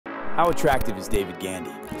How attractive is David Gandy?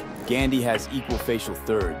 Gandy has equal facial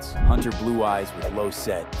thirds, hunter blue eyes with low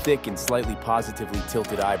set, thick and slightly positively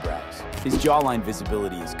tilted eyebrows. His jawline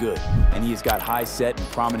visibility is good, and he has got high set and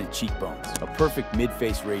prominent cheekbones, a perfect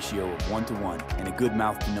mid-face ratio of 1:1, and a good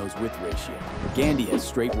mouth-to-nose width ratio. Gandy has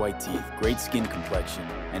straight white teeth, great skin complexion,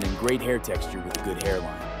 and a great hair texture with a good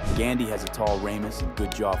hairline. Gandy has a tall ramus and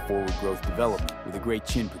good jaw forward growth development with a great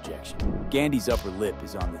chin projection. Gandy's upper lip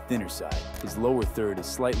is on the thinner side, his lower third is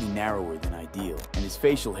slightly narrower than ideal, and his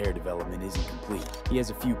facial hair development isn't complete. He has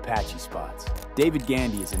a few patchy spots. David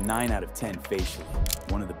Gandy is a 9 out of 10 facially,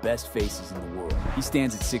 one of the best faces in the world. He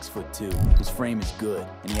stands at 6'2", his frame is good,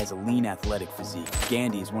 and he has a lean athletic physique.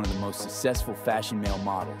 Gandy is one of the most successful fashion male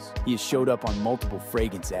models. He has showed up on multiple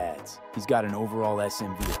fragrance ads. He's got an overall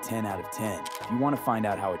SMV of 10 out of 10. If you want to find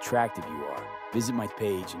out how attractive you are, visit my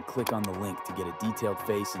page and click on the link to get a detailed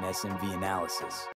face and SMV analysis.